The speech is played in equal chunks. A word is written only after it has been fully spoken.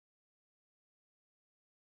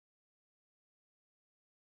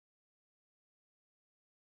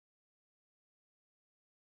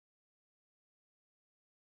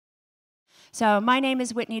So my name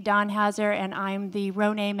is Whitney Donhauser, and I'm the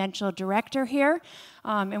Roné Menschel director here.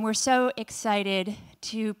 And we're so excited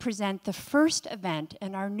to present the first event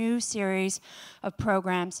in our new series of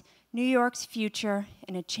programs, New York's Future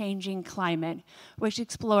in a Changing Climate, which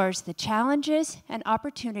explores the challenges and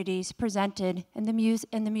opportunities presented in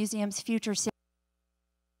the museum's Future City.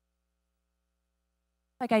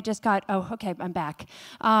 Like I just got, oh, okay, I'm back.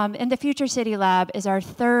 And the Future City Lab is our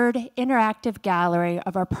third interactive gallery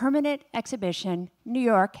of our permanent exhibition, New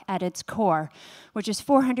York at its Core, which is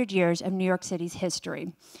 400 years of New York City's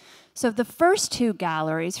history. So the first two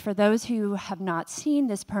galleries, for those who have not seen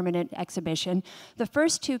this permanent exhibition, the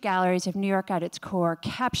first two galleries of New York at its Core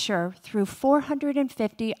capture, through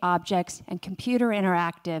 450 objects and computer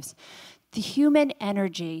interactives, the human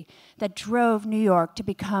energy that drove New York to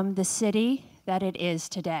become the city that it is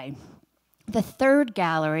today. The third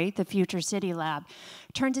gallery, the Future City Lab,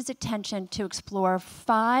 turns its attention to explore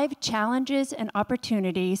 5 challenges and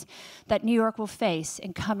opportunities that New York will face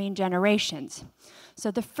in coming generations.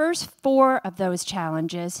 So the first 4 of those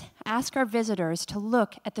challenges ask our visitors to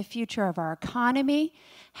look at the future of our economy,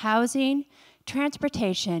 housing,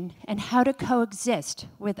 transportation, and how to coexist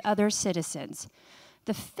with other citizens.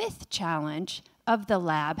 The 5th challenge of the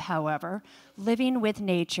lab, however, living with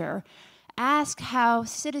nature, ask how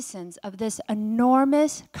citizens of this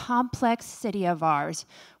enormous, complex city of ours,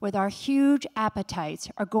 with our huge appetites,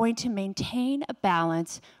 are going to maintain a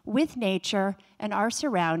balance with nature and our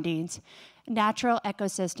surroundings, natural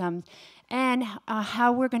ecosystems, and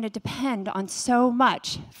how we're going to depend on so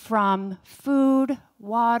much from food,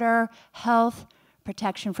 water, health,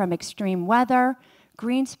 protection from extreme weather,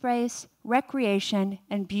 green space, recreation,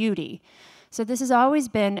 and beauty. So this has always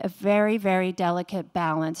been a very, very delicate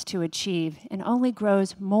balance to achieve, and only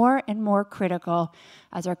grows more and more critical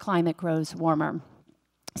as our climate grows warmer.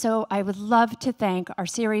 So I would love to thank our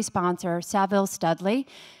series sponsor, Saville Studley,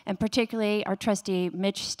 and particularly our trustee,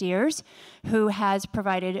 Mitch Steers, who has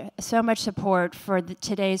provided so much support for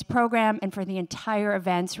today's program and for the entire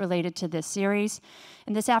events related to this series.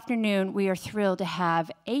 And this afternoon, we are thrilled to have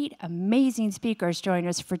 8 amazing speakers join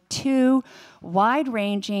us for 2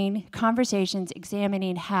 wide-ranging conversations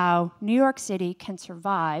examining how New York City can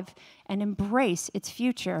survive and embrace its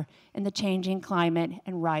future in the changing climate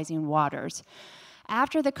and rising waters.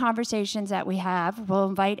 After the conversations that we have, we'll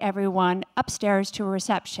invite everyone upstairs to a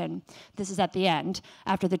reception. This is at the end,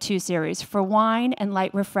 after the 2 series, for wine and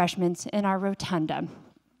light refreshments in our rotunda,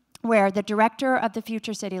 where the director of the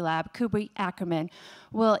Future City Lab, Kubi Ackerman,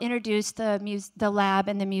 will introduce the lab,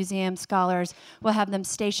 and the museum scholars will have them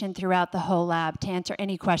stationed throughout the whole lab to answer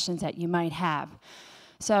any questions that you might have.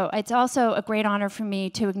 So it's also a great honor for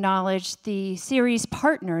me to acknowledge the series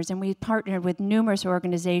partners, and we've partnered with numerous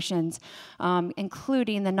organizations,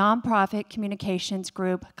 including the nonprofit communications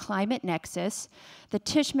group Climate Nexus, the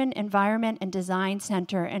Tishman Environment and Design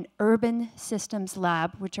Center, and Urban Systems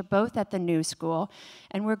Lab, which are both at the New School.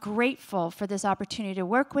 And we're grateful for this opportunity to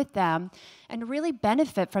work with them and really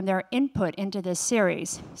benefit from their input into this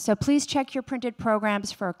series. So please check your printed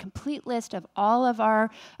programs for a complete list of all of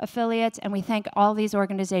our affiliates, and we thank all these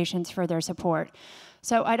organizations for their support.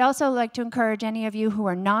 So I'd also like to encourage any of you who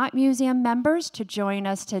are not museum members to join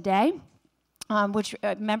us today. Which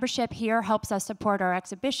membership here helps us support our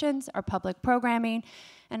exhibitions, our public programming,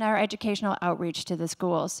 and our educational outreach to the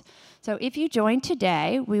schools. So if you join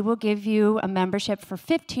today, we will give you a membership for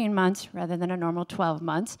 15 months rather than a normal 12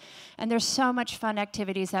 months. And there's so much fun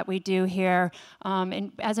activities that we do here.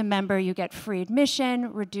 And as a member, you get free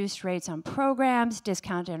admission, reduced rates on programs,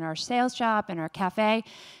 discount in our sales shop and our cafe,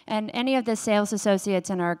 and any of the sales associates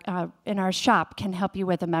in our shop can help you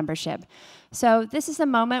with a membership. So this is a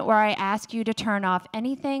moment where I ask you to turn off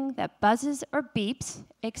anything that buzzes or beeps,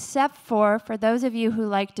 except for those of you who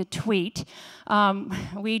like to tweet.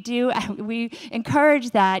 We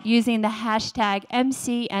encourage that using the hashtag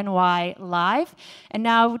MCNYLive. And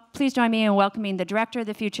now, please join me in welcoming the director of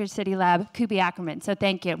the Future City Lab, Kubi Ackerman. So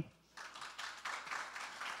thank you.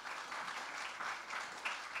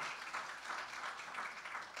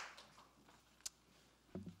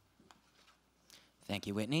 Thank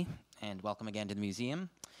you, Whitney, and welcome again to the museum.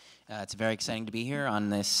 It's very exciting to be here on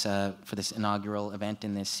this for this inaugural event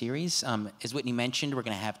in this series. As Whitney mentioned, we're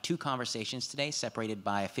going to have 2 conversations today, separated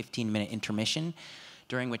by a 15-minute intermission,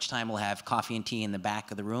 during which time we'll have coffee and tea in the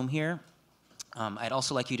back of the room here. I'd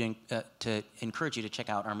also like you to encourage you to check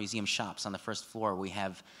out our museum shops on the first floor. We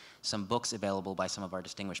have some books available by some of our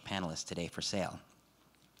distinguished panelists today for sale.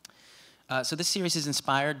 So this series is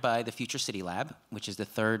inspired by the Future City Lab, which is the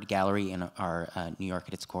 3rd gallery in our New York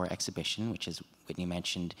at its Core exhibition, which, as Whitney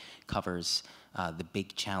mentioned, covers the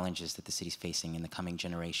big challenges that the city's facing in the coming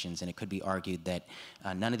generations. And it could be argued that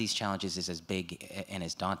none of these challenges is as big and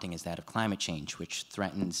as daunting as that of climate change, which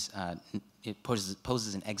threatens, it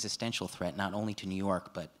poses an existential threat not only to New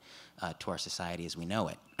York, but to our society as we know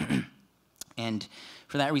it. And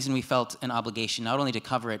for that reason, we felt an obligation not only to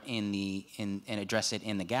cover it and address it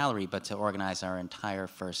in the gallery, but to organize our entire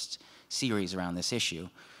first series around this issue.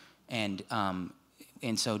 And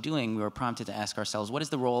in so doing, we were prompted to ask ourselves, what is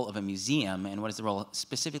the role of a museum, and what is the role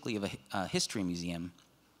specifically of a history museum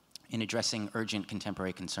in addressing urgent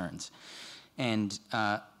contemporary concerns? And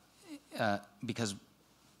because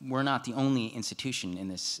we're not the only institution in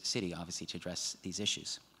this city, obviously, to address these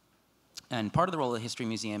issues. And part of the role of the History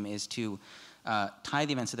Museum is to tie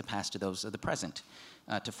the events of the past to those of the present,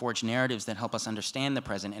 to forge narratives that help us understand the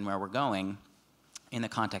present and where we're going in the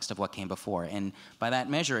context of what came before. And by that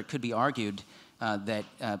measure, it could be argued that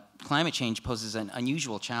climate change poses an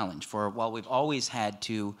unusual challenge. For while we've always had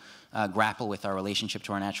to grapple with our relationship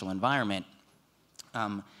to our natural environment,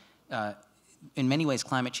 in many ways,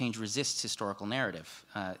 climate change resists historical narrative,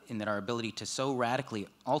 in that our ability to so radically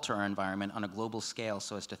alter our environment on a global scale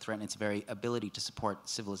so as to threaten its very ability to support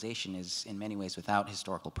civilization is, in many ways, without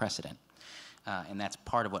historical precedent. And that's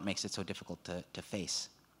part of what makes it so difficult to face.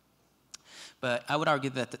 But I would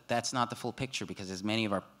argue that that's not the full picture, because as many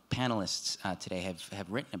of our panelists today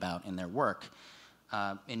have written about in their work,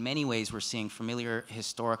 in many ways we're seeing familiar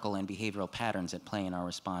historical and behavioral patterns at play in our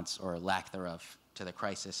response, or lack thereof, to the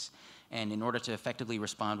crisis. And in order to effectively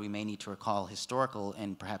respond, we may need to recall historical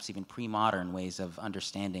and perhaps even pre-modern ways of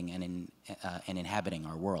understanding and inhabiting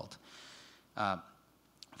our world.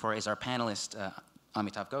 For as our panelist,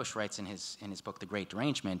 Amitav Ghosh, writes in his book, The Great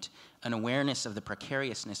Derangement, an awareness of the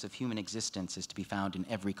precariousness of human existence is to be found in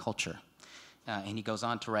every culture. And he goes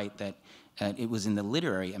on to write that it was in the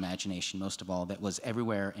literary imagination, most of all, that was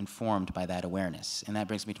everywhere informed by that awareness. And that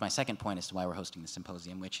brings me to my second point as to why we're hosting the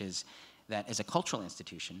symposium, which is that as a cultural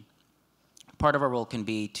institution, part of our role can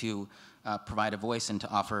be to provide a voice and to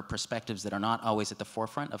offer perspectives that are not always at the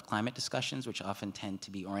forefront of climate discussions, which often tend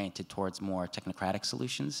to be oriented towards more technocratic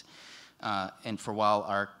solutions. And for while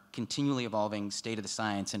our continually evolving state of the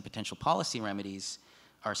science and potential policy remedies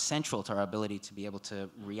are central to our ability to be able to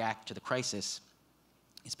react to the crisis,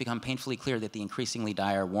 it's become painfully clear that the increasingly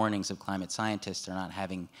dire warnings of climate scientists are not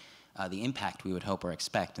having the impact we would hope or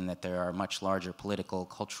expect, and that there are much larger political,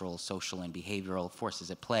 cultural, social, and behavioral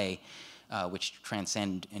forces at play which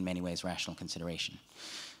transcend, in many ways, rational consideration.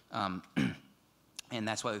 And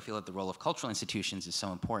that's why we feel that the role of cultural institutions is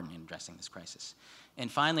so important in addressing this crisis. And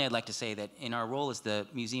finally, I'd like to say that in our role as the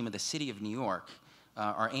Museum of the City of New York,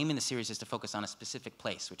 our aim in the series is to focus on a specific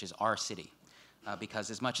place, which is our city. Because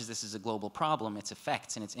as much as this is a global problem, its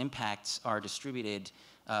effects and its impacts are distributed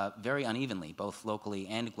very unevenly, both locally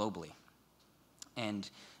and globally. And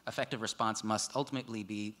effective response must ultimately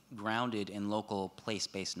be grounded in local,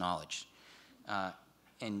 place-based knowledge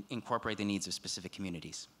and incorporate the needs of specific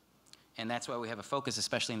communities. And that's why we have a focus,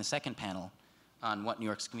 especially in the second panel, on what New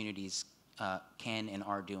York's communities can and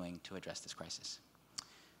are doing to address this crisis.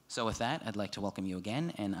 So with that, I'd like to welcome you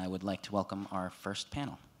again, and I would like to welcome our first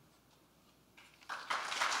panel.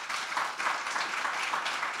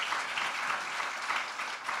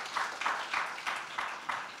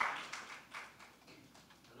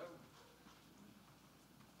 Hello.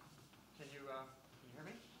 Can you hear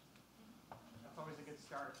me? That's always a good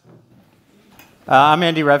start. I'm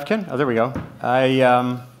Andy Revkin. Oh, there we go.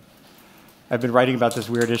 I've been writing about this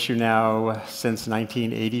weird issue now since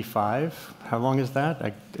 1985. How long is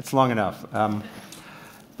that? It's long enough.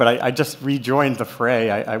 But I just rejoined the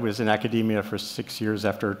fray. I was in academia for 6 years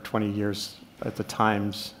after 20 years at the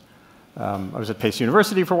Times. I was at Pace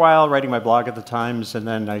University for a while, writing my blog at the Times, and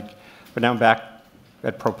then but now I'm back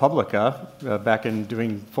at ProPublica, back in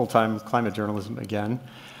doing full-time climate journalism again,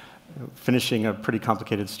 finishing a pretty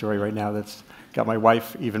complicated story right now that's got my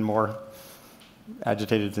wife even more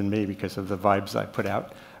agitated than me because of the vibes I put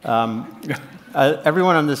out.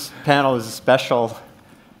 Everyone on this panel is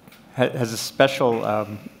has a special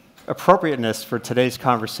appropriateness for today's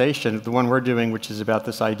conversation, the one we're doing, which is about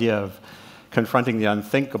this idea of confronting the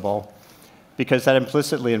unthinkable, because that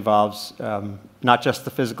implicitly involves not just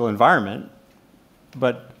the physical environment,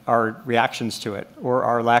 but our reactions to it, or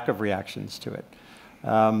our lack of reactions to it.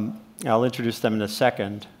 I'll introduce them in a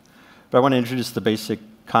second, but I want to introduce the basic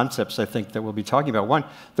concepts, I think, that we'll be talking about. One,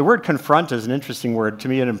 the word confront is an interesting word. To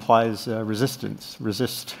me, it implies resistance.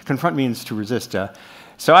 Confront means to resist.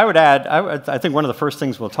 So I would add, I think one of the first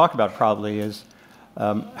things we'll talk about probably is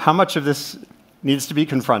how much of this needs to be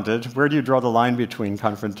confronted. Where do you draw the line between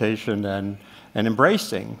confrontation and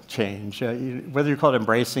embracing change? Whether you call it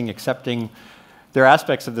embracing, accepting, there are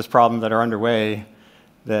aspects of this problem that are underway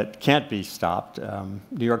that can't be stopped.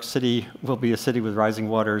 New York City will be a city with rising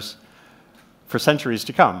waters for centuries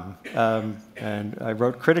to come. And I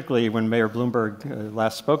wrote critically when Mayor Bloomberg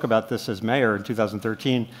last spoke about this as mayor in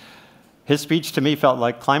 2013. His speech to me felt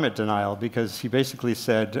like climate denial because he basically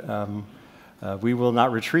said, we will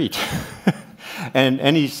not retreat. And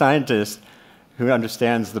any scientist who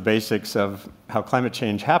understands the basics of how climate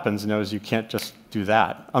change happens knows you can't just do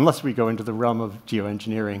that, unless we go into the realm of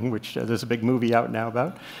geoengineering, which there's a big movie out now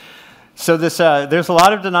about. So there's a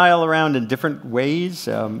lot of denial around in different ways.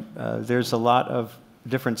 There's a lot of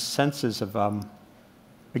different senses of,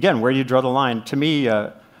 again, where do you draw the line? To me,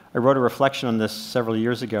 I wrote a reflection on this several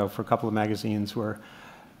years ago for a couple of magazines where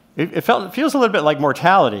it feels a little bit like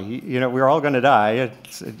mortality. You know, we're all going to die.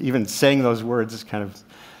 Even saying those words is kind of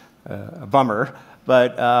a bummer.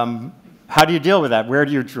 But how do you deal with that? What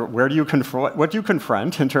do you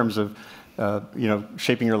confront in terms of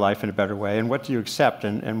shaping your life in a better way, and what do you accept,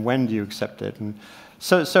 and when do you accept it? And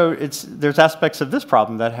so there's aspects of this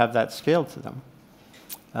problem that have that scale to them.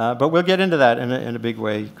 But we'll get into that in a big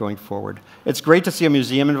way going forward. It's great to see a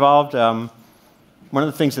museum involved. One of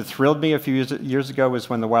the things that thrilled me a few years ago was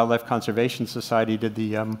when the Wildlife Conservation Society did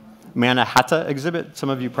the Mannahatta exhibit. Some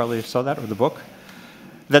of you probably saw that, or the book.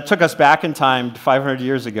 That took us back in time 500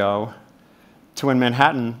 years ago to when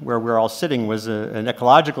Manhattan, where we're all sitting, was an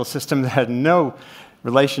ecological system that had no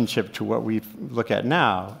relationship to what we look at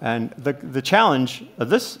now. And the challenge of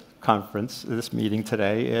this conference, this meeting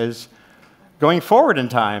today, is going forward in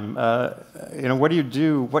time. What do you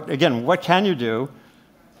do? What can you do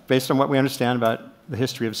based on what we understand about the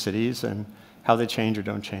history of cities and how they change or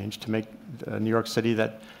don't change to make New York City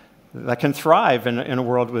that can thrive in a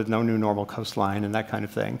world with no new normal coastline and that kind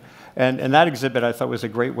of thing. And that exhibit, I thought, was a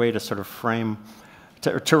great way to sort of frame,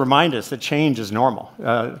 to remind us that change is normal.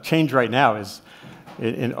 Change right now is,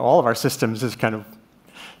 in all of our systems, is kind of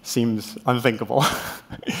seems unthinkable.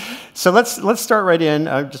 So let's start right in.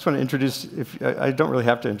 I just want to introduce, I don't really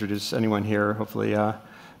have to introduce anyone here, hopefully.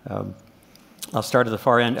 I'll start at the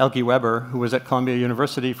far end. Elke Weber, who was at Columbia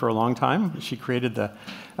University for a long time. She created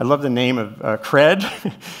I love the name of CRED.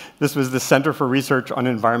 This was the Center for Research on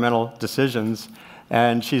Environmental Decisions.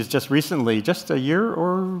 And she's just recently, just a year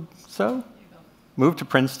or so, moved to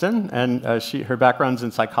Princeton. And her background's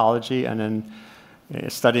in psychology and in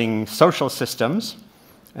studying social systems.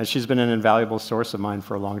 And she's been an invaluable source of mine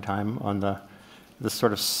for a long time on the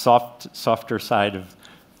sort of softer side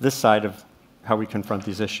of how we confront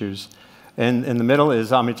these issues. And in the middle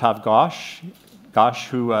is Amitav Ghosh,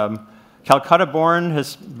 who Calcutta-born,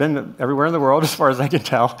 has been everywhere in the world, as far as I can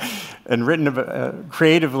tell, and written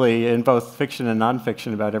creatively in both fiction and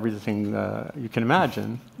nonfiction about everything you can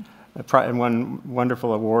imagine. And won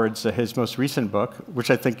wonderful awards. His most recent book, which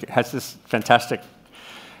I think has this fantastic,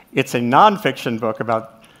 it's a nonfiction book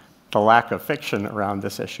about the lack of fiction around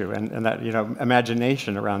this issue and that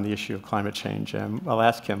imagination around the issue of climate change. I'll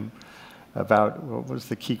ask him about what was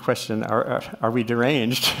the key question: Are we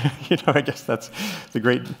deranged? I guess that's the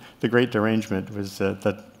Great Derangement was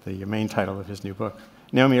the main title of his new book.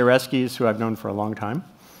 Naomi Oreskes, who I've known for a long time,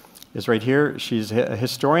 is right here. She's a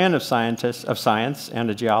historian of science and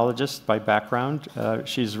a geologist by background.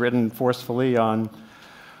 She's written forcefully on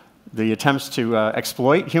the attempts to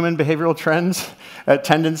exploit human behavioral trends,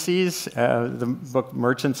 tendencies. The book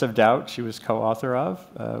Merchants of Doubt she was co-author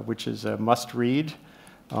of, which is a must-read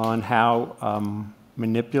on how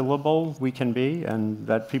manipulable we can be, and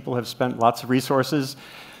that people have spent lots of resources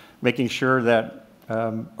making sure that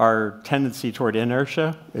our tendency toward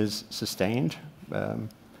inertia is sustained. There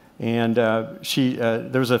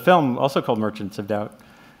was a film also called Merchants of Doubt.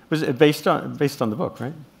 Was it based on the book,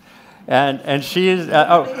 right? And she is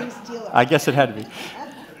I guess it had to be.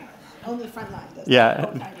 Only Frontline does. Yeah.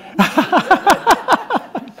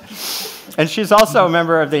 And she's also a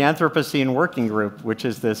member of the Anthropocene Working Group, which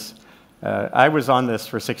is this, I was on this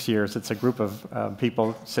for 6 years. It's a group of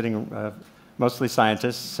people sitting, mostly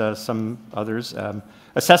scientists, some others,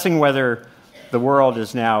 assessing whether the world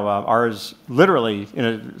is now ours, literally, in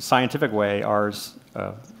a scientific way, ours.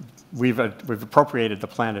 We've appropriated the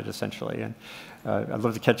planet, essentially. And I'd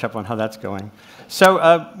love to catch up on how that's going.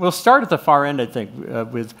 So we'll start at the far end, I think,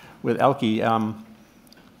 with Elke.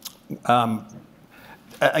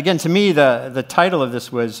 Again, to me, the title of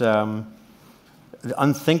this was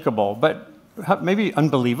Unthinkable, but maybe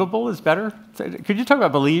unbelievable is better. Could you talk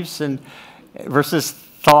about beliefs versus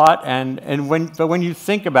thought, but when you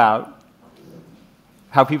think about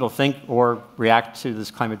how people think or react to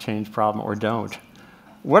this climate change problem or don't,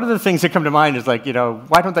 what are the things that come to mind? Is like,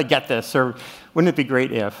 why don't they get this, or wouldn't it be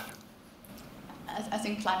great if? I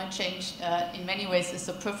think climate change, in many ways, is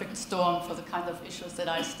a perfect storm for the kind of issues that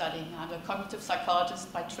I study. I'm a cognitive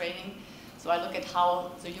psychologist by training, so I look at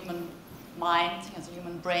how the human mind, the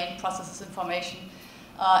human brain processes information.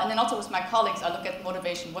 And then also with my colleagues, I look at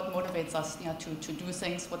motivation, what motivates us to do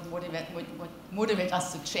things, what motivates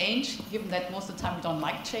us to change, given that most of the time we don't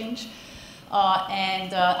like change.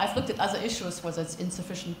 And I've looked at other issues, whether it's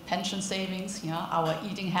insufficient pension savings, our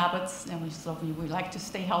eating habits, and we like to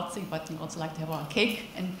stay healthy, but we also like to have our cake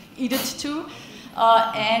and eat it too.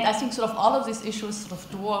 And I think sort of all of these issues sort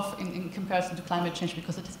of dwarf in comparison to climate change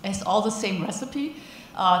because it has all the same recipe.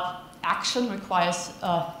 Action requires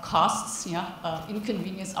costs,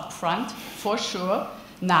 inconvenience upfront, for sure,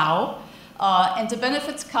 now. And the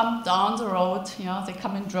benefits come down the road, they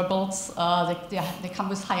come in dribbles, they come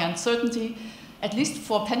with high uncertainty. At least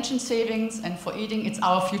for pension savings and for eating, it's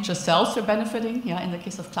our future selves we're benefiting. In the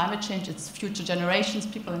case of climate change, it's future generations,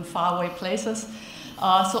 people in faraway places.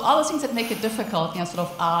 So all the things that make it difficult, sort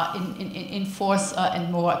of are in force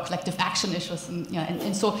and more collective action issues.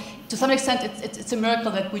 And so to some extent, it's a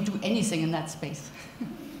miracle that we do anything in that space.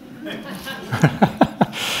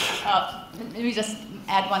 Maybe just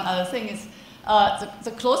add one other thing is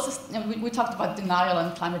the closest, we talked about denial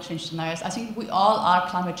and climate change deniers. I think we all are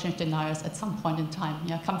climate change deniers at some point in time.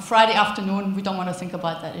 Come Friday afternoon, we don't want to think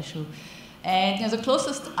about that issue. And the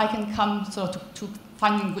closest I can come sort of to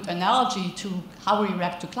finding a good analogy to how we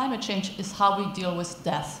react to climate change is how we deal with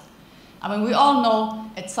death. I mean, we all know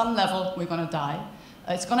at some level we're going to die.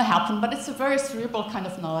 It's going to happen, but it's a very cerebral kind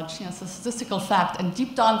of knowledge. It's a statistical fact, and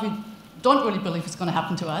deep down we don't really believe it's going to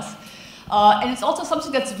happen to us. And it's also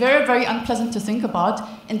something that's very, very unpleasant to think about.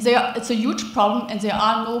 And it's a huge problem, and there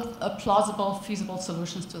are no plausible, feasible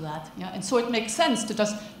solutions to that. And so it makes sense to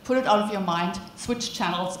just put it out of your mind, switch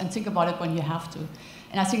channels, and think about it when you have to.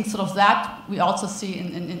 And I think sort of that we also see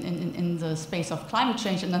in the space of climate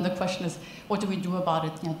change. And then the question is, what do we do about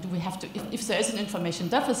it? Do we have to, if there is an information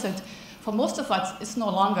deficit, for most of us, it's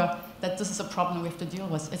no longer that this is a problem we have to deal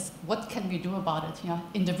with. It's what can we do about it,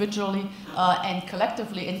 individually and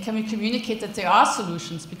collectively, and can we communicate that there are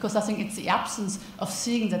solutions? Because I think it's the absence of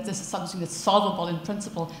seeing that this is something that's solvable in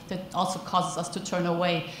principle that also causes us to turn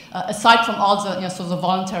away. Aside from all the, so the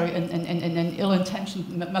voluntary and ill-intentioned,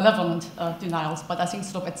 malevolent denials, but I think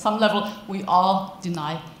sort of at some level we all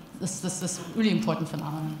deny this really important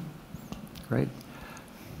phenomenon. Great.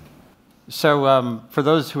 So for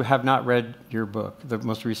those who have not read your book, the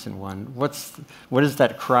most recent one, what is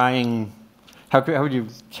that crying, how would you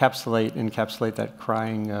encapsulate that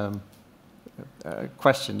crying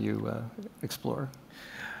question you explore?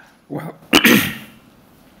 Well,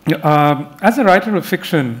 as a writer of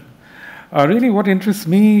fiction, really what interests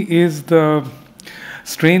me is the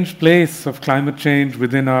strange place of climate change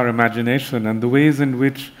within our imagination and the ways in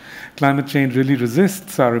which climate change really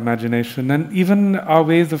resists our imagination and even our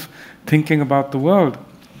ways of thinking about the world.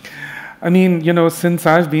 I mean, since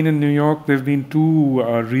I've been in New York, there have been two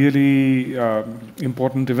really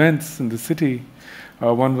important events in the city.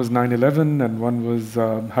 One was 9/11 and one was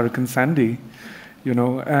Hurricane Sandy,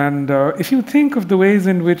 And if you think of the ways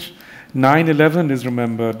in which 9/11 is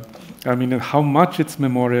remembered, I mean, how much it's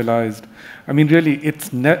memorialized, I mean, really,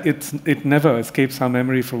 it never escapes our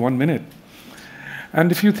memory for 1 minute. And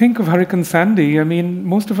if you think of Hurricane Sandy, I mean,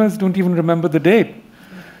 most of us don't even remember the date,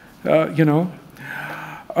 and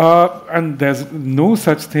there's no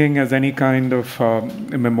such thing as any kind of a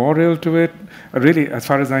memorial to it. Really, as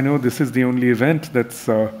far as I know, this is the only event that's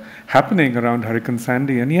happening around Hurricane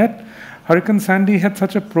Sandy. And yet, Hurricane Sandy had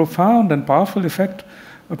such a profound and powerful effect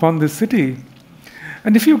upon this city.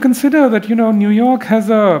 And if you consider that, New York has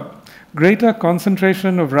a greater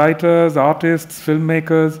concentration of writers, artists,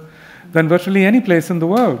 filmmakers, than virtually any place in the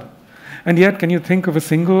world. And yet, can you think of a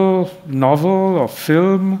single novel or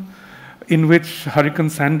film in which Hurricane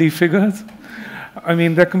Sandy figures? I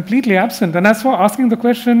mean, they're completely absent. And as for asking the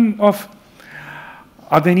question of,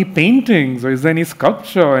 are there any paintings, or is there any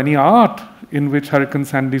sculpture, any art in which Hurricane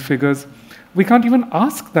Sandy figures, we can't even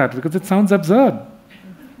ask that because it sounds absurd.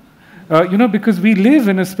 Because we live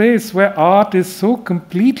in a space where art is so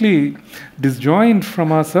completely disjoined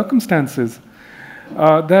from our circumstances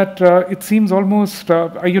that it seems almost,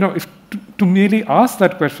 if to merely ask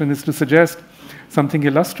that question is to suggest something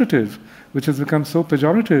illustrative, which has become so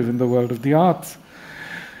pejorative in the world of the arts.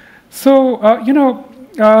 So,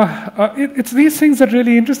 it's these things that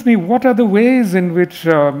really interest me. What are the ways in which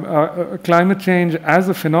climate change as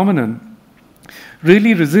a phenomenon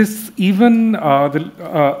really resists even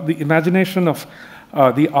the imagination of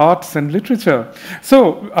the arts and literature.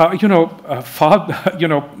 So,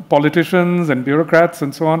 politicians and bureaucrats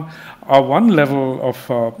and so on are one level of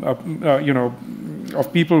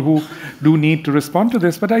people who do need to respond to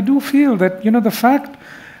this. But I do feel that, the fact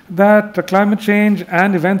that climate change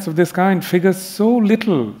and events of this kind figure so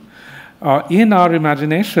little in our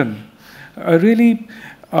imagination really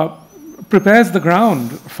prepares the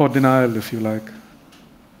ground for denial, if you like.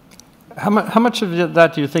 How much of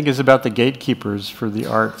that do you think is about the gatekeepers for the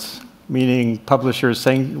arts? Meaning publishers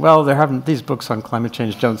saying, well, these books on climate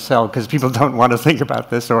change don't sell because people don't want to think about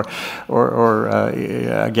this, or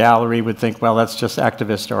a gallery would think, well, that's just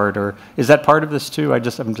activist art, or is that part of this too? I'm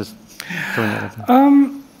just throwing that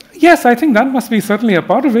out. Yes, I think that must be certainly a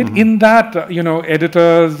part of it, in that,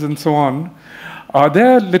 editors and so on,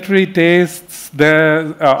 their literary tastes,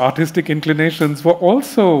 their artistic inclinations were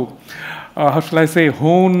also, how shall I say,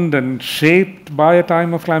 honed and shaped by a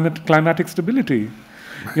time of climatic stability.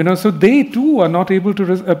 So they too are not able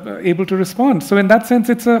to respond. So in that sense,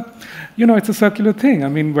 it's a circular thing. I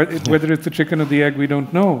mean, whether it's the chicken or the egg, we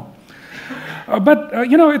don't know. But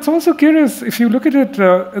it's also curious if you look at it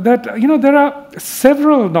that there are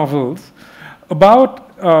several novels about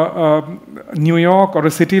New York or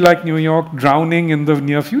a city like New York drowning in the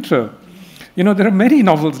near future. There are many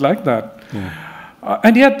novels like that,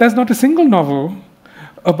 and yet there's not a single novel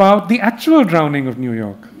about the actual drowning of New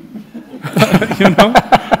York.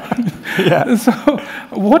 Yeah. So,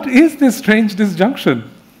 what is this strange disjunction?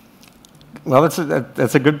 Well,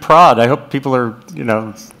 that's a good prod. I hope people are,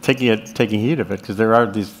 taking heed of it, because there are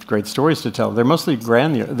these great stories to tell. They're mostly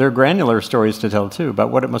granular stories to tell too,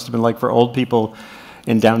 about what it must have been like for old people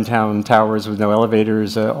in downtown towers with no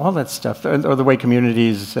elevators, all that stuff, or the way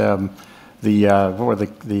communities, Wall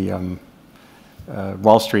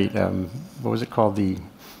Street, what was it called? The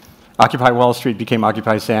Occupy Wall Street became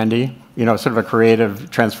Occupy Sandy. Sort of a creative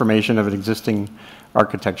transformation of an existing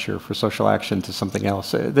architecture for social action to something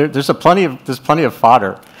else. There's plenty of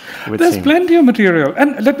fodder. There's plenty of material,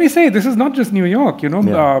 and let me say, this is not just New York.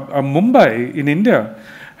 Mumbai in India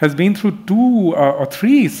has been through 2 or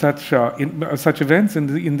 3 such events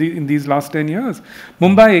in these last 10 years.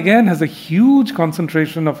 Mumbai again has a huge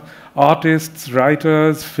concentration of artists,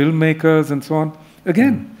 writers, filmmakers, and so on.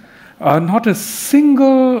 Again, not a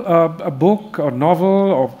single a book or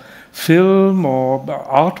novel or film or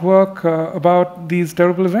artwork about these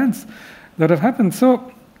terrible events that have happened. So,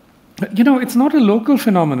 it's not a local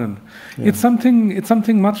phenomenon. Yeah. It's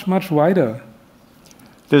something much, much wider.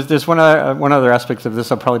 There's one other aspect of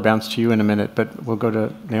this. I'll probably bounce to you in a minute, but we'll go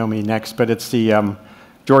to Naomi next. But it's the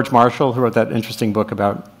George Marshall, who wrote that interesting book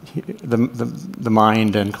about the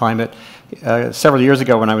mind and climate. Several years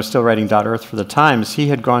ago, when I was still writing .Earth for the Times, he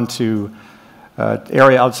had gone to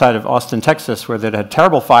area outside of Austin, Texas, where they'd had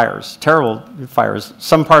terrible fires,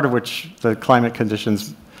 some part of which the climate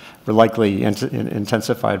conditions were likely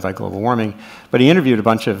intensified by global warming. But he interviewed a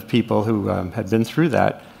bunch of people who had been through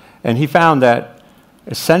that, and he found that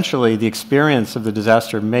essentially the experience of the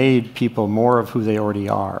disaster made people more of who they already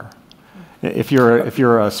are. If you're a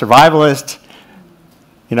survivalist,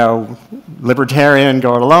 libertarian,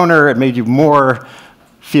 go it aloner, it made you more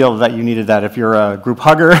feel that you needed that. If you're a group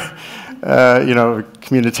hugger,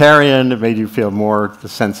 communitarian, it made you feel more the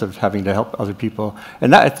sense of having to help other people.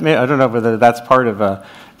 And that, I don't know whether that's part of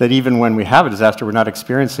that even when we have a disaster, we're not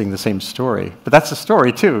experiencing the same story. But that's a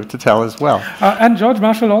story, too, to tell as well. And George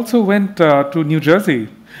Marshall also went to New Jersey,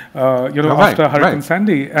 after Hurricane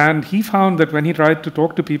Sandy. And he found that when he tried to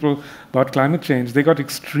talk to people about climate change, they got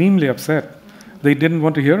extremely upset. They didn't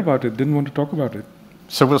want to hear about it, didn't want to talk about it.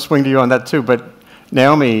 So we'll swing to you on that, too. But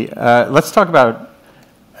Naomi, let's talk about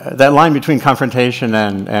that line between confrontation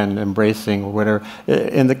and embracing, or whatever.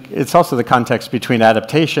 It's also the context between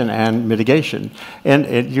adaptation and mitigation.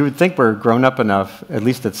 And you would think we're grown up enough, at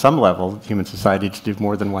least at some level, human society, to do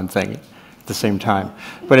more than one thing at the same time.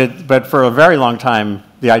 But for a very long time,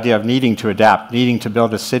 the idea of needing to adapt, needing to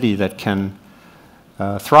build a city that can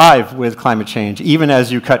thrive with climate change, even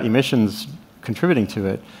as you cut emissions contributing to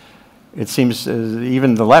it, it seems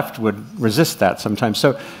even the left would resist that sometimes.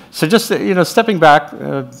 So just stepping back,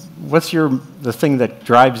 what's the thing that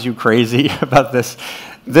drives you crazy about this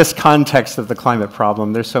context of the climate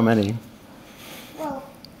problem? There's so many. Well,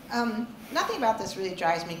 nothing about this really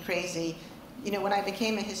drives me crazy. When I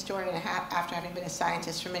became a historian after having been a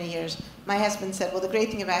scientist for many years, my husband said, well, the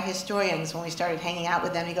great thing about historians, when we started hanging out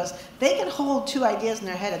with them, he goes, they can hold 2 ideas in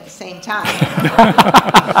their head at the same time.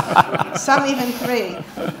 Some even 3.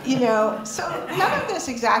 So none of this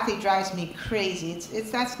exactly drives me crazy.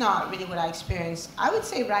 That's not really what I experienced. I would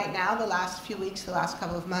say right now, the last few weeks, the last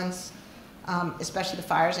couple of months, especially the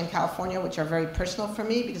fires in California, which are very personal for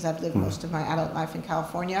me because I've lived most of my adult life in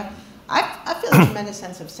California. I feel a tremendous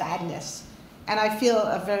sense of sadness. And I feel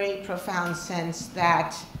a very profound sense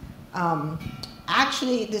that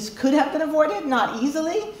actually this could have been avoided, not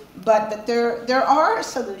easily, but that there are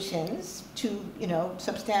solutions to,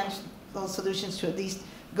 substantial solutions to at least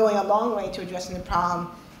going a long way to addressing the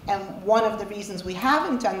problem. And one of the reasons we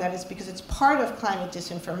haven't done that is because it's part of climate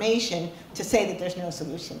disinformation to say that there's no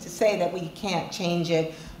solution, to say that we can't change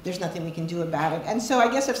it, there's nothing we can do about it. And so I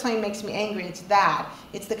guess if something makes me angry, it's that.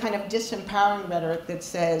 It's the kind of disempowering rhetoric that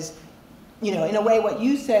says, in a way what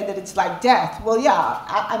you said, that it's like death. Well, yeah,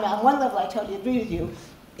 I mean, on one level I totally agree with you.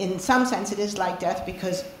 In some sense it is like death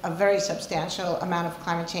because a very substantial amount of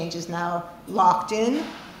climate change is now locked in.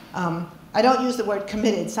 I don't use the word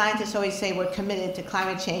committed. Scientists always say we're committed to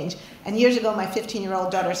climate change. And years ago, my 15-year-old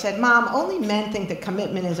daughter said, "Mom, only men think that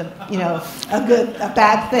commitment is a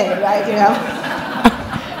bad thing, right?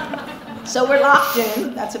 So we're locked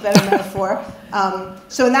in. That's a better metaphor.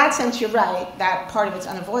 So in that sense, you're right. That part of it's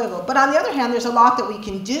unavoidable. But on the other hand, there's a lot that we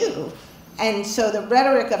can do. And so the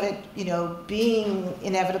rhetoric of it, being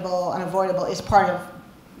inevitable, unavoidable, is part of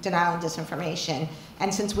denial and disinformation.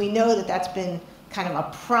 And since we know that that's been kind of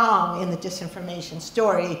a prong in the disinformation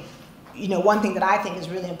story, one thing that I think is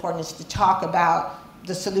really important is to talk about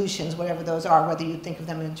the solutions, whatever those are, whether you think of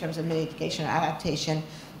them in terms of mitigation or adaptation.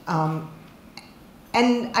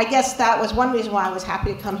 And I guess that was one reason why I was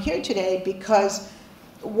happy to come here today, because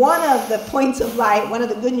one of the points of light, one of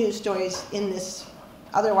the good news stories in this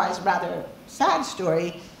otherwise rather sad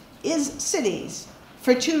story is cities,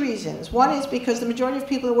 for two reasons. One is because the majority of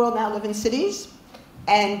people in the world now live in cities,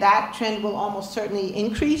 and that trend will almost certainly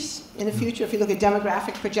increase in the future. If you look at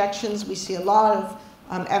demographic projections, we see a lot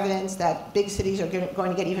of evidence that big cities are going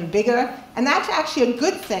to get even bigger. And that's actually a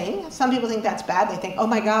good thing. Some people think that's bad. They think, oh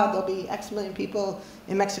my God, there'll be X million people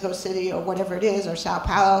in Mexico City or whatever it is, or Sao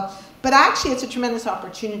Paulo. But actually, it's a tremendous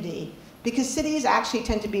opportunity because cities actually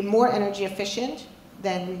tend to be more energy efficient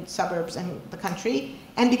than suburbs and the country.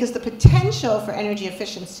 And because the potential for energy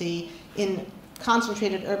efficiency in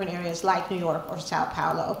concentrated urban areas like New York or Sao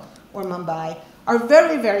Paulo or Mumbai are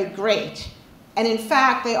very, very great. And in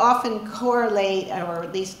fact, they often correlate, or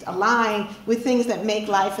at least align, with things that make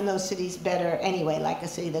life in those cities better anyway, like a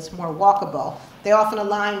city that's more walkable. They often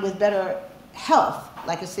align with better health,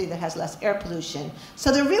 like a city that has less air pollution.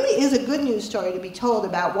 So there really is a good news story to be told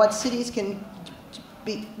about what cities can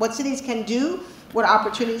do, what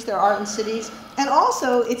opportunities there are in cities. And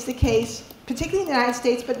also, it's the case, particularly in the United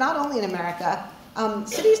States, but not only in America,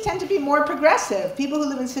 cities tend to be more progressive. People who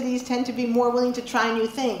live in cities tend to be more willing to try new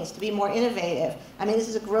things, to be more innovative. I mean, this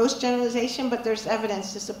is a gross generalization, but there's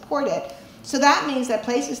evidence to support it. So that means that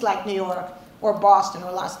places like New York, or Boston,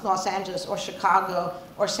 or Los Angeles, or Chicago,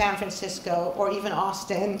 or San Francisco, or even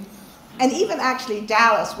Austin, and even actually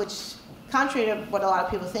Dallas, which, contrary to what a lot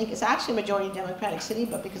of people think, is actually a majority Democratic city,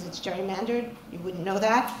 but because it's gerrymandered, you wouldn't know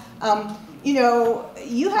that.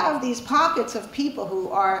 You have these pockets of people who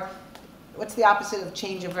are, what's the opposite of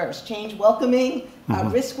change averse? Change welcoming,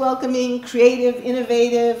 risk welcoming, creative,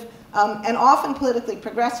 innovative, and often politically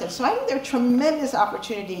progressive. So I think there are tremendous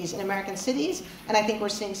opportunities in American cities, and I think we're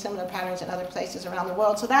seeing similar patterns in other places around the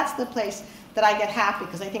world. So that's the place that I get happy,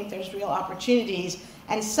 because I think there's real opportunities,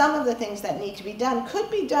 and some of the things that need to be done could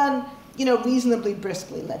be done reasonably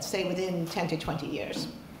briskly, let's say within 10 to 20 years.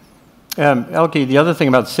 Elke, the other thing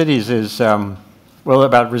about cities is,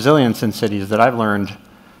 about resilience in cities that I've learned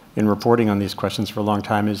in reporting on these questions for a long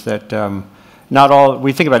time is that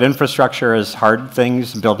we think about infrastructure as hard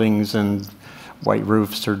things, buildings and white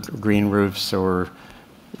roofs or green roofs or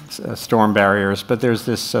storm barriers, but there's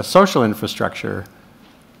this social infrastructure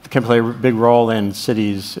that can play a big role in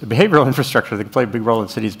cities, behavioral infrastructure that can play a big role in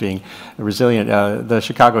cities being resilient. The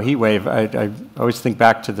Chicago heat wave, I always think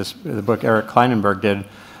back to the book Eric Kleinenberg did,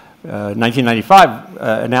 1995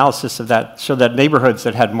 analysis of that showed that neighborhoods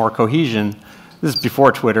that had more cohesion, this is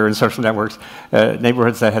before Twitter and social networks,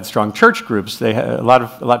 neighborhoods that had strong church groups, they had a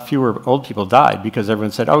lot fewer old people died because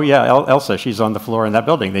everyone said, oh yeah, Elsa, she's on the floor in that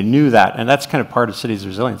building. They knew that, and that's kind of part of cities'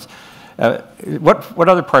 resilience. What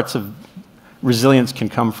other parts of resilience can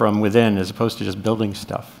come from within as opposed to just building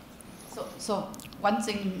stuff? So one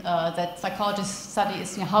thing that psychologists study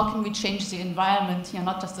is how can we change the environment,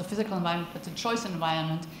 not just the physical environment, but the choice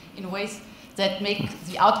environment in ways that make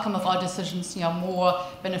the outcome of our decisions more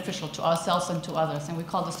beneficial to ourselves and to others. And we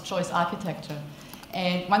call this choice architecture.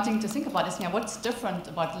 And one thing to think about is what's different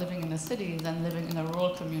about living in a city than living in a rural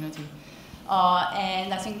community.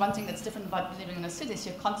 And I think one thing that's different about living in a city is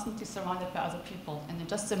you're constantly surrounded by other people, and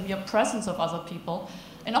just the mere presence of other people,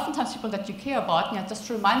 and oftentimes people that you care about, just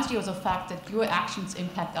reminds you of the fact that your actions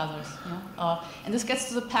impact others. And this gets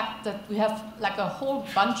to the fact that we have like a whole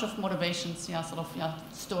bunch of motivations,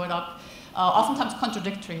 stored up. Oftentimes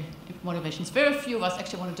contradictory motivations. Very few of us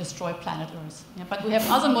actually want to destroy planet Earth. But we have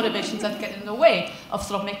other motivations that get in the way of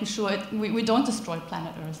sort of making sure we don't destroy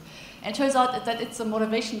planet Earth. And it turns out that it's a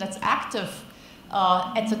motivation that's active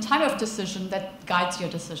at the time of decision that guides your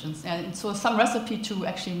decisions. And so some recipe to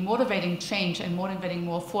actually motivating change and motivating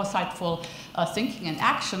more foresightful thinking and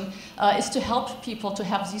action is to help people to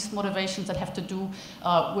have these motivations that have to do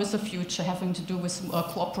with the future, having to do with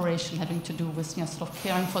cooperation, having to do with sort of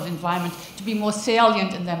caring for the environment, to be more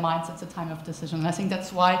salient in their minds at the time of decision. And I think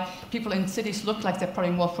that's why people in cities look like they're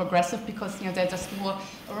probably more progressive, because they're just more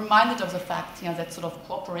reminded of the fact that sort of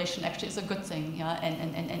cooperation actually is a good thing,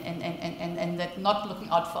 and that not looking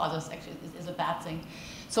out for others actually is a bad thing.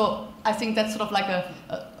 So I think that's sort of like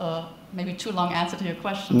a maybe too long answer to your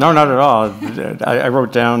question. No, not at all. I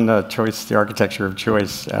wrote down choice, the architecture of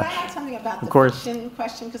choice. Can I add something about the fiction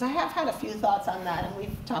question? Because I have had a few thoughts on that, and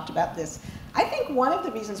we've talked about this. I think one of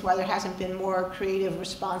the reasons why there hasn't been more creative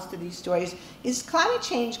response to these stories is climate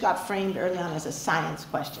change got framed early on as a science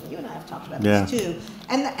question. You and I have talked about this too.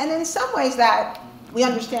 And in some ways that we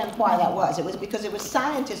understand why that was. It was because it was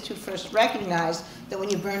scientists who first recognized that when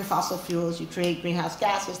you burn fossil fuels, you create greenhouse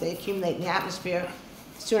gases, they accumulate in the atmosphere.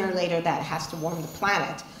 Sooner or later, that has to warm the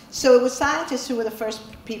planet. So it was scientists who were the first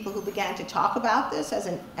people who began to talk about this as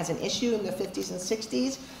an issue in the 50s and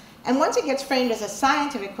 60s. And once it gets framed as a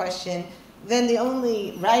scientific question, then the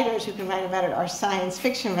only writers who can write about it are science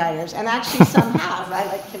fiction writers. And actually some have, right?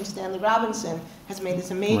 Like Kim Stanley Robinson has made this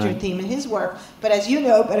a major theme in his work. But as you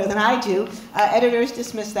know better than I do, editors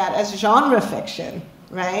dismiss that as genre fiction,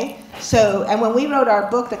 right? So, and when we wrote our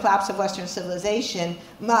book, The Collapse of Western Civilization,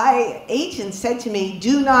 my agent said to me,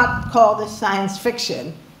 do not call this science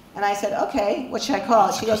fiction. And I said, okay, what should I call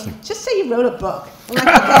it? She goes, just say you wrote a book. I'm like,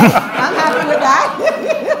 okay, I'm happy with that.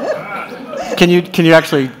 Can you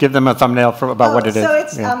actually give them a thumbnail about what it is? So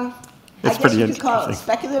it's, it's I guess pretty you could call it interesting.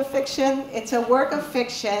 speculative fiction. It's a work of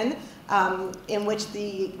fiction in which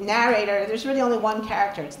the narrator, there's really only one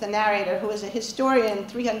character. It's the narrator, who is a historian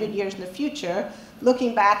 300 years in the future,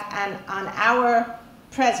 looking back on our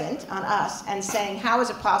present, on us, and saying, how is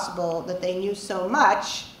it possible that they knew so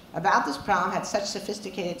much about this problem, had such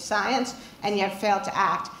sophisticated science, and yet failed to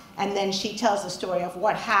act? And then she tells the story of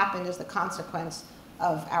what happened as the consequence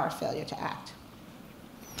of our failure to act.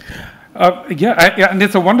 Yeah, and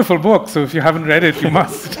it's a wonderful book, so if you haven't read it, you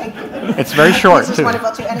must. It's very short, This is too.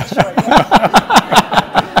 wonderful, too, and it's short.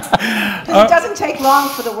 Because it doesn't take long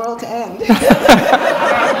for the world to end.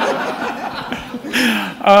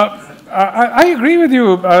 I agree with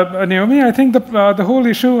you, Naomi. I think the whole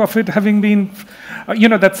issue of it having been,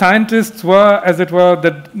 that scientists were, as it were,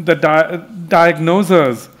 the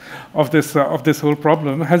diagnosers of this whole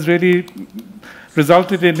problem has really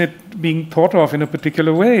resulted in it being thought of in a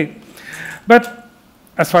particular way. But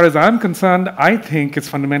as far as I'm concerned, I think it's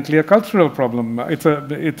fundamentally a cultural problem.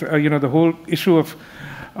 The whole issue of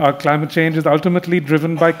climate change is ultimately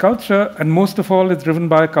driven by culture, and most of all, it's driven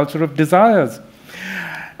by a culture of desires.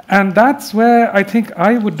 And that's where I think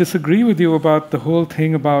I would disagree with you about the whole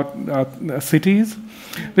thing about cities,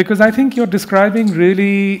 because I think you're describing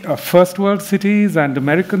really first world cities and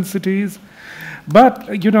American cities. But,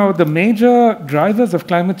 the major drivers of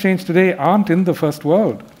climate change today aren't in the first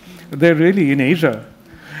world. They're really in Asia.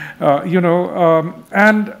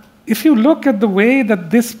 And if you look at the way that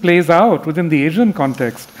this plays out within the Asian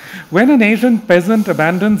context, when an Asian peasant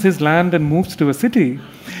abandons his land and moves to a city,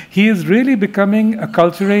 he is really becoming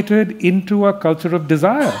acculturated into a culture of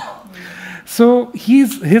desire. So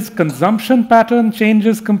his consumption pattern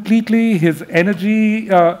changes completely, his energy,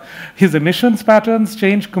 his emissions patterns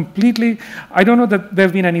change completely. I don't know that there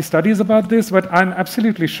have been any studies about this, but I'm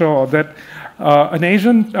absolutely sure that an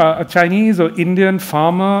Asian, a Chinese or Indian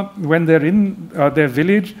farmer, when they're in their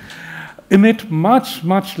village, emit much,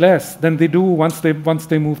 much less than they do once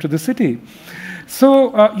they move to the city.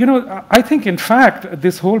 So, I think, in fact,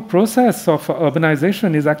 this whole process of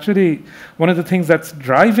urbanization is actually one of the things that's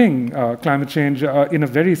driving climate change in a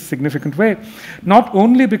very significant way, not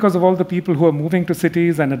only because of all the people who are moving to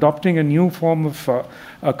cities and adopting a new form of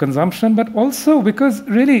consumption, but also because,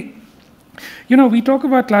 really, we talk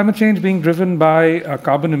about climate change being driven by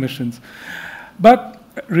carbon emissions. But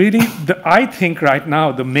really, I think right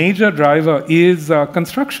now the major driver is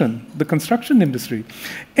construction, the construction industry.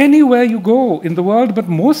 Anywhere you go in the world, but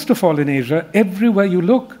most of all in Asia, everywhere you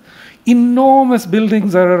look, Enormous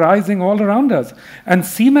buildings are arising all around us. And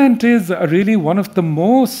cement is really one of the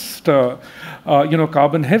most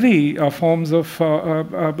carbon-heavy forms of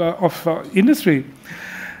industry.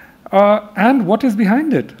 And what is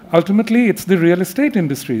behind it? Ultimately, it's the real estate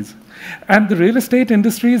industries. And the real estate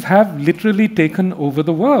industries have literally taken over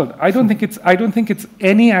the world. I don't think it's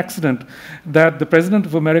any accident that the President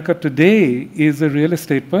of America today is a real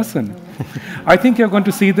estate person. I think you're going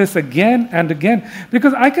to see this again and again.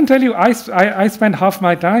 Because I can tell you, I spend half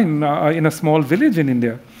my time in a small village in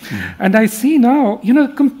India. And I see now,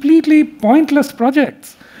 completely pointless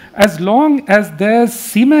projects. As long as there's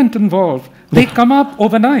cement involved, they come up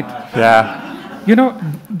overnight. Yeah.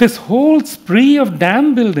 This whole spree of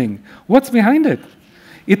dam building, what's behind it?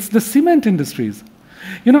 It's the cement industries.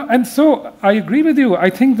 And so I agree with you. I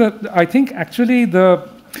think actually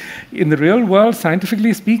in the real world,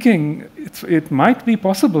 scientifically speaking, it might be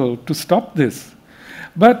possible to stop this.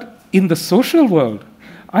 But in the social world,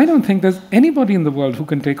 I don't think there's anybody in the world who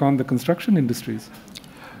can take on the construction industries.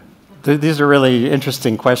 These are really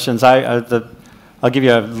interesting questions. I'll give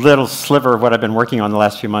you a little sliver of what I've been working on the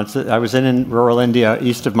last few months. I was in rural India,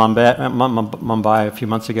 east of Mumbai a few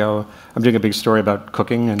months ago. I'm doing a big story about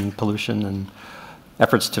cooking and pollution and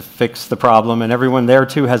efforts to fix the problem, and everyone there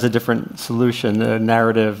too has a different solution, a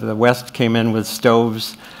narrative. The West came in with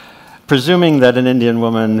stoves, presuming that an Indian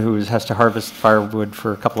woman who has to harvest firewood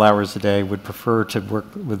for a couple hours a day would prefer to work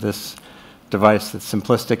with this device that's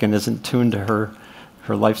simplistic and isn't tuned to her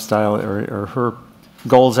lifestyle or her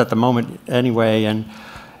goals at the moment anyway. And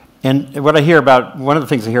what I hear about, one of the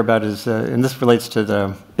things I hear about is, and this relates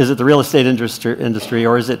to is it the real estate industry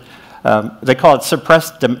or is it, they call it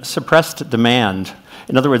suppressed demand.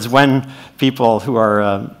 In other words, when people who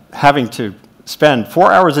are having to spend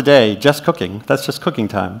 4 hours a day just cooking, that's just cooking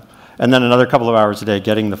time, and then another couple of hours a day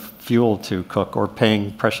getting the fuel to cook or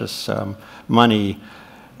paying precious money,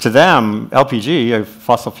 to them, LPG,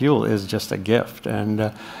 fossil fuel, is just a gift.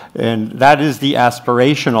 And that is the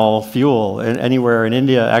aspirational fuel. And anywhere in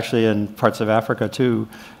India, actually in parts of Africa too,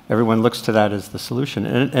 everyone looks to that as the solution.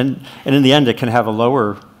 And in the end, it can have a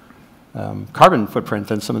lower carbon footprint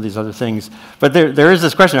than some of these other things. But there is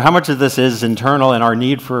this question of how much of this is internal and our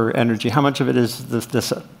need for energy, how much of it is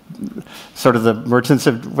this sort of the merchants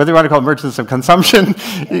of, whether you want to call it merchants of consumption,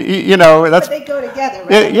 that's... But they go together,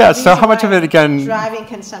 right? Yeah, so how much of it, again... Driving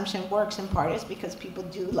consumption works in part is because people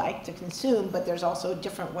do like to consume, but there's also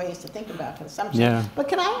different ways to think about consumption. Yeah. But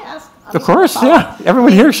can I ask... Of course, yeah.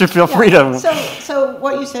 Everyone here should feel free to... So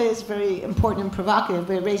what you said is very important and provocative,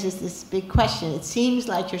 but it raises this big question. It seems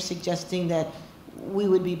like you're suggesting that we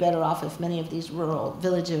would be better off if many of these rural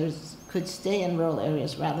villagers could stay in rural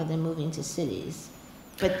areas rather than moving to cities.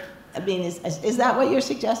 But, I mean, is that what you're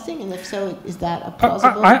suggesting? And if so, is that a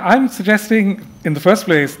plausible... I'm suggesting, in the first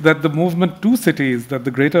place, that the movement to cities, that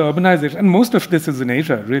the greater urbanization, and most of this is in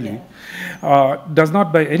Asia, really, does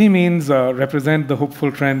not by any means represent the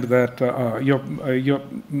hopeful trend that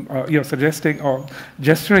you're suggesting or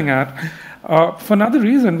gesturing at. For another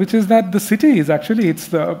reason, which is that the city is actually,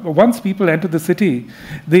 once people enter the city,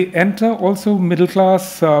 they enter also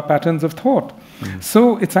middle-class patterns of thought.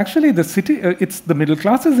 So it's actually the city, it's the middle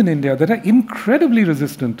classes in India that are incredibly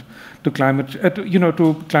resistant to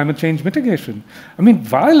climate change mitigation. I mean,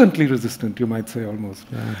 violently resistant, you might say almost.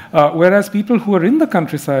 Yeah. Whereas people who are in the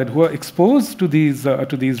countryside, who are exposed to these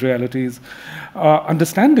realities,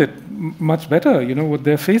 understand it much better. What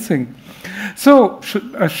they're facing. So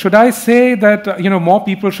should I say that more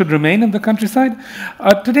people should remain in the countryside?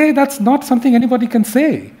 Today, that's not something anybody can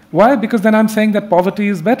say. Why? Because then I'm saying that poverty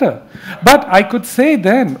is better. But I could say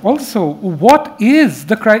then also, what is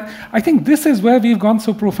the criteria? I think this is where we've gone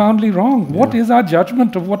so profoundly wrong. Yeah. What is our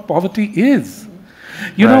judgment of what poverty is?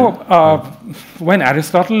 When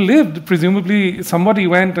Aristotle lived, presumably somebody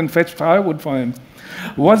went and fetched firewood for him.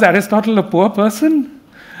 Was Aristotle a poor person?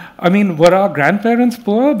 I mean, were our grandparents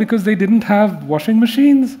poor because they didn't have washing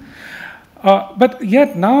machines? But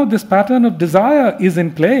yet now this pattern of desire is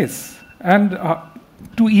in place. And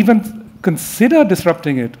to even consider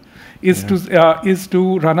disrupting it is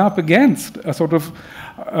to run up against a sort of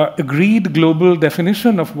agreed global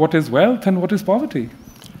definition of what is wealth and what is poverty.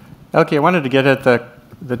 Okay, I wanted to get at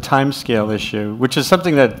the time scale issue, which is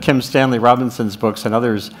something that Kim Stanley Robinson's books and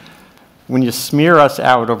others, when you smear us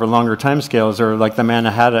out over longer time scales, or like the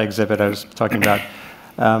Mannahatta exhibit I was talking about,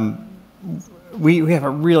 we have a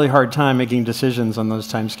really hard time making decisions on those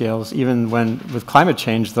time scales, even when with climate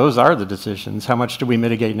change, those are the decisions. How much do we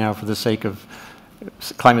mitigate now for the sake of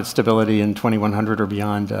climate stability in 2100 or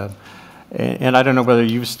beyond? And I don't know whether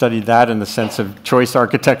you've studied that in the sense of choice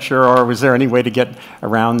architecture, or was there any way to get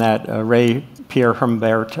around that? Ray Pierre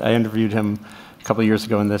Humbert. I interviewed him a couple of years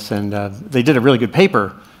ago in this, and they did a really good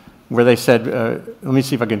paper where they said, let me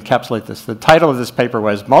see if I can encapsulate this. The title of this paper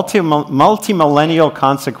was Multi-Millennial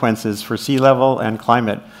Consequences for Sea Level and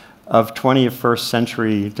Climate of 21st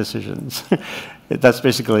Century Decisions. That's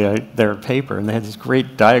basically their paper, and they had these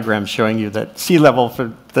great diagrams showing you that sea level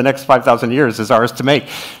for the next 5,000 years is ours to make.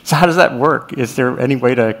 So how does that work? Is there any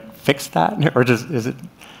way to fix that, or is it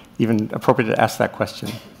even appropriate to ask that question?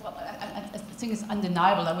 Well, I think it's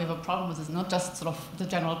undeniable that we have a problem with this, not just sort of the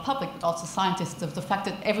general public, but also scientists. The fact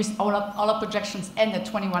that all our projections end at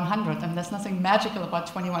 2100, and there's nothing magical about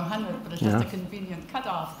 2100, but it's just a convenient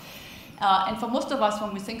cutoff. And for most of us,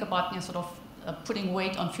 when we think about sort of putting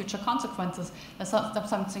weight on future consequences, there's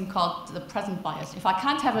something called the present bias. If I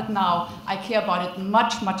can't have it now, I care about it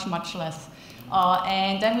much, much, much less.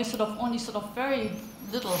 And then we sort of only very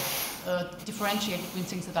little differentiate between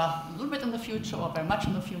things that are a little bit in the future or very much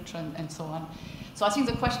in the future and so on. So I think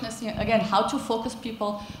the question is, again, how to focus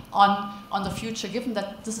people on the future, given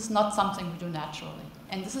that this is not something we do naturally.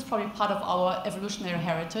 And this is probably part of our evolutionary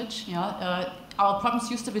heritage. Our problems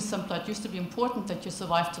used to be simpler. It used to be important that you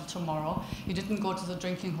survive till tomorrow. You didn't go to the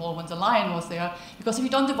drinking hole when the lion was there, because if you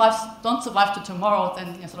don't survive till tomorrow, then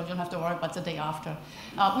you don't have to worry about the day after.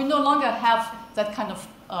 We no longer have that kind of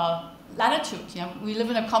latitude. We live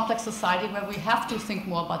in a complex society where we have to think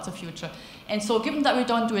more about the future. And so given that we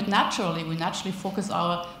don't do it naturally, we naturally focus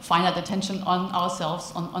our finite attention on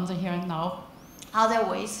ourselves, on the here and now. Are there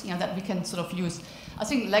ways that we can sort of use? I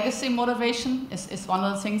think legacy motivation is one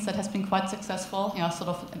of the things that has been quite successful, sort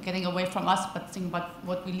of getting away from us, but thinking about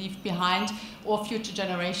what we leave behind, or future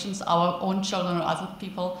generations, our own children or other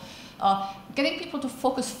people. Getting people to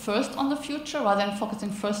focus first on the future rather than focusing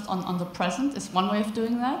first on the present is one way of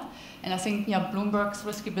doing that. And I think Bloomberg's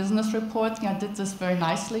Risky Business report did this very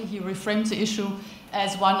nicely. He reframed the issue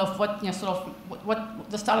as one of what what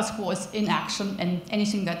the status quo is inaction, and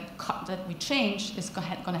anything that we change is going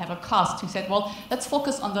to have a cost. He said, well, let's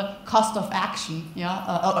focus on the cost of action,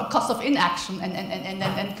 cost of inaction,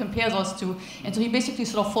 and compare those two. And so he basically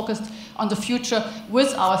sort of focused on the future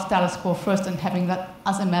with our status quo first, and having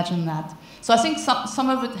us imagine that. So I think some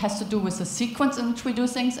of it has to do with the sequence in which we do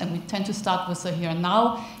things, and we tend to start with the here and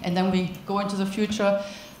now, and then we go into the future.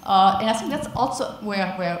 And I think that's also where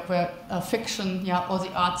fiction, or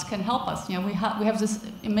the arts can help us. We have this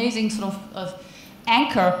amazing sort of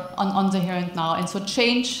anchor on the here and now, and so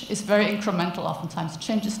change is very incremental. Oftentimes,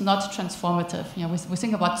 change is not transformative. We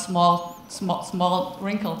think about small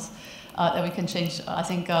wrinkles that we can change. I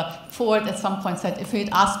think Ford at some point said if he had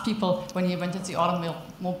asked people when he invented the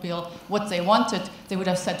automobile what they wanted, they would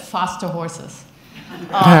have said faster horses.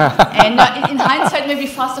 And in hindsight, maybe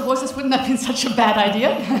faster horses wouldn't have been such a bad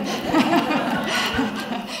idea.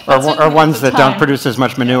 or ones that don't produce as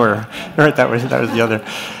much manure. Right, that was the other.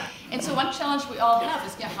 And so one challenge we all have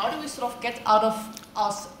is how do we sort of get out of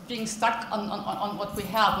us being stuck on what we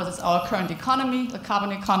have, whether it's our current economy, the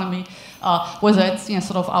carbon economy, whether it's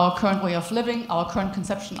sort of our current way of living, our current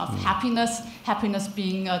conception of happiness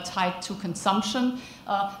being tied to consumption.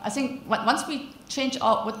 I think once we change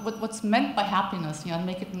what's meant by happiness, and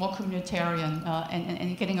make it more communitarian,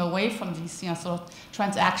 and getting away from these sort of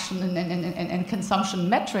transaction and consumption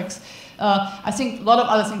metrics, I think a lot of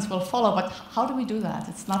other things will follow. But how do we do that?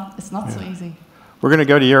 It's not so easy. We're going to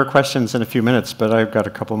go to your questions in a few minutes, but I've got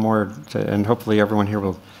a couple more, and hopefully everyone here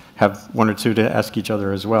will have one or two to ask each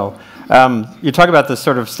other as well. You talk about this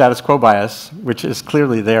sort of status quo bias, which is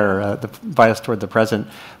clearly there, the bias toward the present.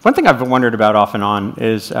 One thing I've wondered about off and on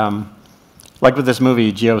is, like with this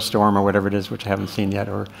movie, Geostorm, or whatever it is, which I haven't seen yet,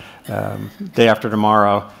 or Day After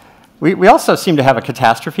Tomorrow, we also seem to have a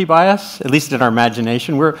catastrophe bias, at least in our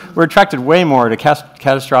imagination. We're attracted way more to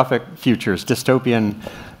catastrophic futures, dystopian,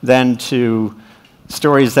 than to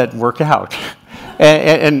stories that work out.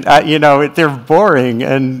 They're boring,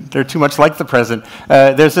 and they're too much like the present.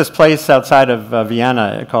 There's this place outside of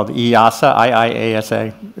Vienna called IIASA,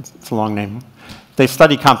 I-I-A-S-A. It's a long name. They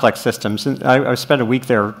study complex systems. And I spent a week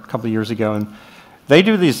there a couple of years ago, and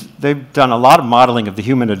they've done a lot of modeling of the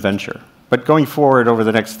human adventure, but going forward over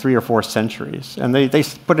the next 3 or 4 centuries. And they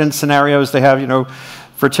put in scenarios. They have,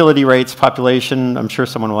 fertility rates, population. I'm sure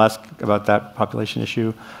someone will ask about that population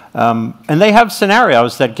issue. And they have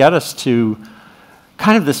scenarios that get us to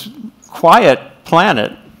kind of this quiet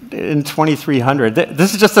planet in 2300.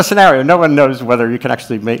 This is just a scenario. No one knows whether you can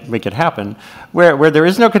actually make it happen, where there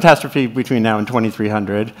is no catastrophe between now and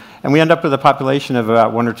 2300, and we end up with a population of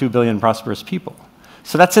about 1 or 2 billion prosperous people.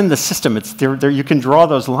 So that's in the system. It's there. You can draw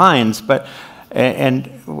those lines, and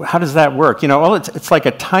how does that work? Well, it's like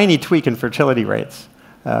a tiny tweak in fertility rates.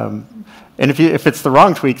 And if it's the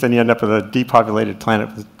wrong tweak, then you end up with a depopulated planet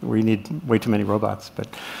where you need way too many robots. But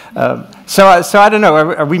so I don't know.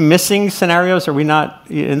 Are we missing scenarios? Are we not?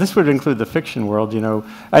 And this would include the fiction world.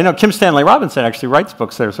 I know Kim Stanley Robinson actually writes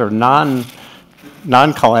books that are sort of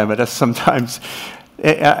non-calamitous sometimes.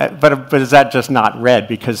 But is that just not read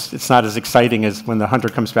because it's not as exciting as when the hunter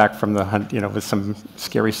comes back from the hunt, with some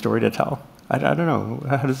scary story to tell? I don't know.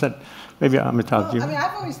 How does that? Maybe Amitav, Well,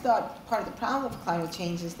 I've always thought part of the problem with climate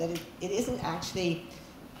change is that it isn't actually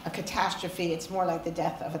a catastrophe. It's more like the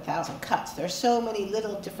death of 1,000 cuts. There are so many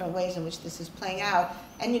little different ways in which this is playing out.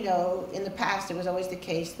 And in the past, it was always the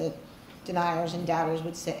case that deniers and doubters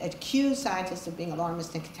would accuse scientists of being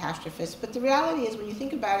alarmists and catastrophists. But the reality is, when you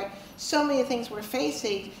think about it, so many things we're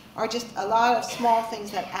facing are just a lot of small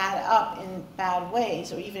things that add up in bad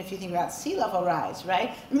ways. Or even if you think about sea level rise,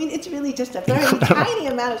 right? It's really just a very tiny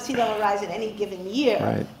amount of sea level rise in any given year.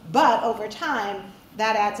 Right. But over time,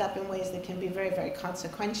 that adds up in ways that can be very, very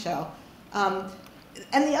consequential.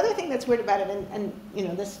 And the other thing that's weird about it, and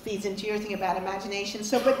this feeds into your thing about imagination.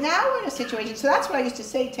 But now we're in a situation, so that's what I used to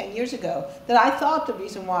say 10 years ago, that I thought the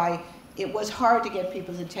reason why it was hard to get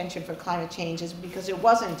people's attention for climate change is because it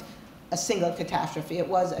wasn't a single catastrophe. It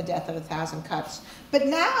was a death of 1,000 cuts. But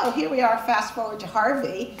now, here we are, fast forward to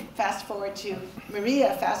Harvey, fast forward to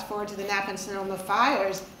Maria, fast forward to the Napa and Sonoma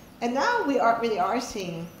fires, and now we really are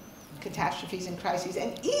seeing catastrophes and crises.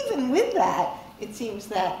 And even with that, it seems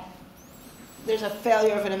that there's a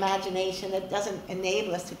failure of an imagination that doesn't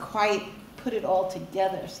enable us to quite put it all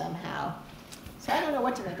together somehow. So I don't know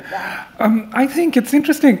what to make of that. I think it's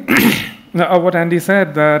interesting what Andy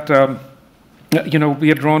said, that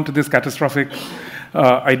we are drawn to this catastrophic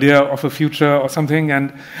idea of a future or something,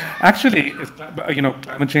 and actually,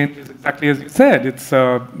 climate change is exactly as you said. It's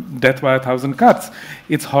death by 1,000 cuts.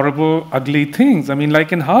 It's horrible, ugly things.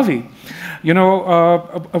 Like in Harvey,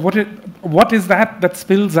 what is that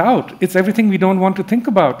spills out? It's everything we don't want to think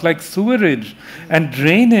about, like sewerage and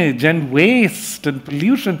drainage and waste and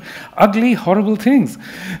pollution, ugly, horrible things.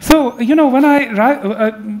 So, when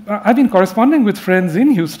I've been corresponding with friends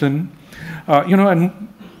in Houston, and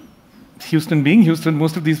Houston being Houston,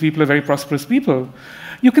 most of these people are very prosperous people.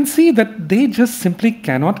 You can see that they just simply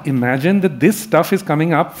cannot imagine that this stuff is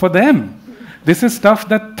coming up for them. This is stuff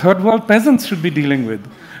that third world peasants should be dealing with,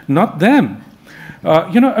 not them.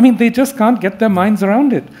 They just can't get their minds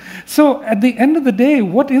around it. So at the end of the day,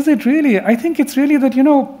 what is it really? I think it's really that,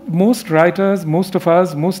 most writers, most of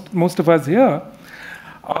us here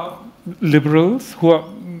are liberals who are,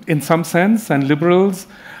 in some sense, and liberals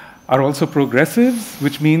are also progressives,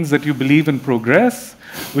 which means that you believe in progress,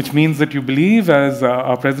 which means that you believe, as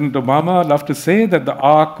our President Obama loved to say, that the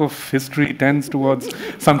arc of history tends towards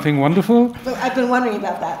something wonderful. Well, I've been wondering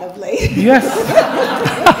about that of late. Yes.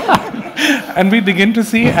 And we begin to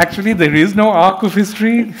see, actually, there is no arc of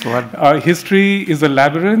history. History is a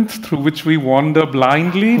labyrinth through which we wander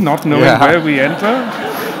blindly, not knowing where we enter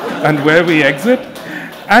and where we exit.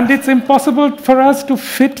 And it's impossible for us to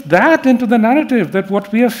fit that into the narrative, that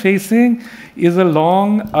what we are facing is a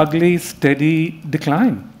long, ugly, steady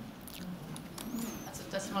decline. I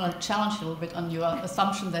just want to challenge you a little bit on your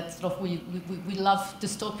assumption that sort of we love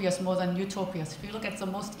dystopias more than utopias. If you look at the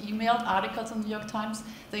most emailed articles in the New York Times,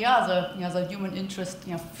 they are the human interest,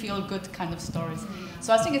 feel-good kind of stories.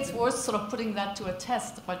 So I think it's worth sort of putting that to a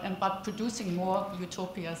test, but producing more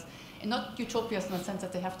utopias. And not utopias in the sense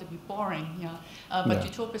that they have to be boring, but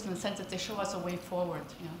utopias in the sense that they show us a way forward.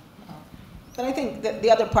 But I think that the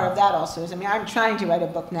other part of that also is, I'm trying to write a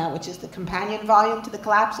book now, which is the companion volume to The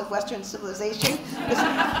Collapse of Western Civilization.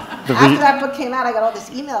 After that book came out, I got all this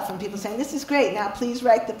email from people saying, this is great, now please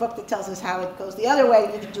write the book that tells us how it goes the other way.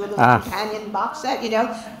 You can do a little companion box set,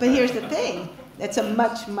 But here's the thing. It's a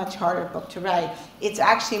much, much harder book to write. It's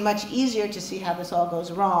actually much easier to see how this all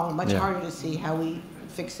goes wrong, much harder to see how we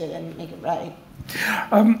fix it and make it right.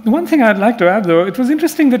 One thing I'd like to add, though, it was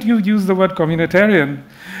interesting that you used the word communitarian,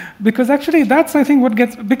 because actually that's, I think, what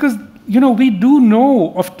gets, because, we do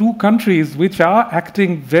know of two countries which are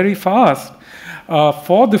acting very fast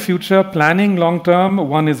for the future, planning long-term.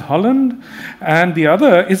 One is Holland, and the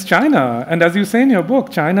other is China. And as you say in your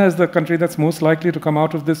book, China is the country that's most likely to come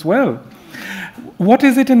out of this well. What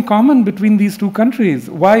is it in common between these two countries?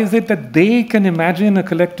 Why is it that they can imagine a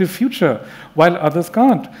collective future while others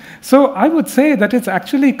can't? So I would say that it's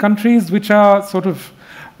actually countries which are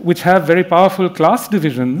which have very powerful class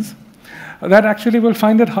divisions that actually will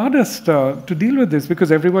find it hardest to deal with this,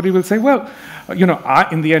 because everybody will say, well,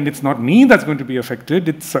 in the end, it's not me that's going to be affected,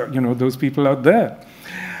 it's, those people out there.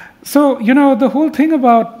 So, the whole thing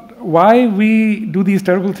about why we do these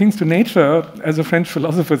terrible things to nature, as a French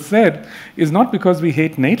philosopher said, is not because we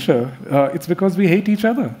hate nature, it's because we hate each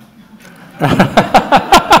other. Can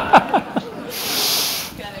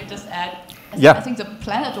I just add? Yeah. I think the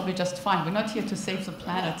planet will be just fine. We're not here to save the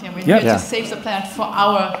planet. We're Yeah. here to save the planet for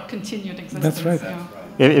our continued existence. That's right.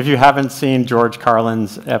 If you haven't seen George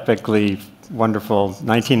Carlin's epically wonderful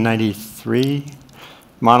 1993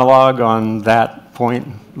 monologue on that point,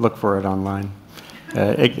 look for it online.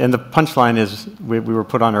 And the punchline is we were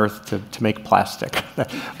put on Earth to make plastic,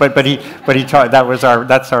 but he taught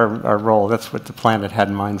that's our role. That's what the planet had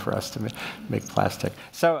in mind for us, to make plastic.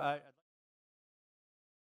 So.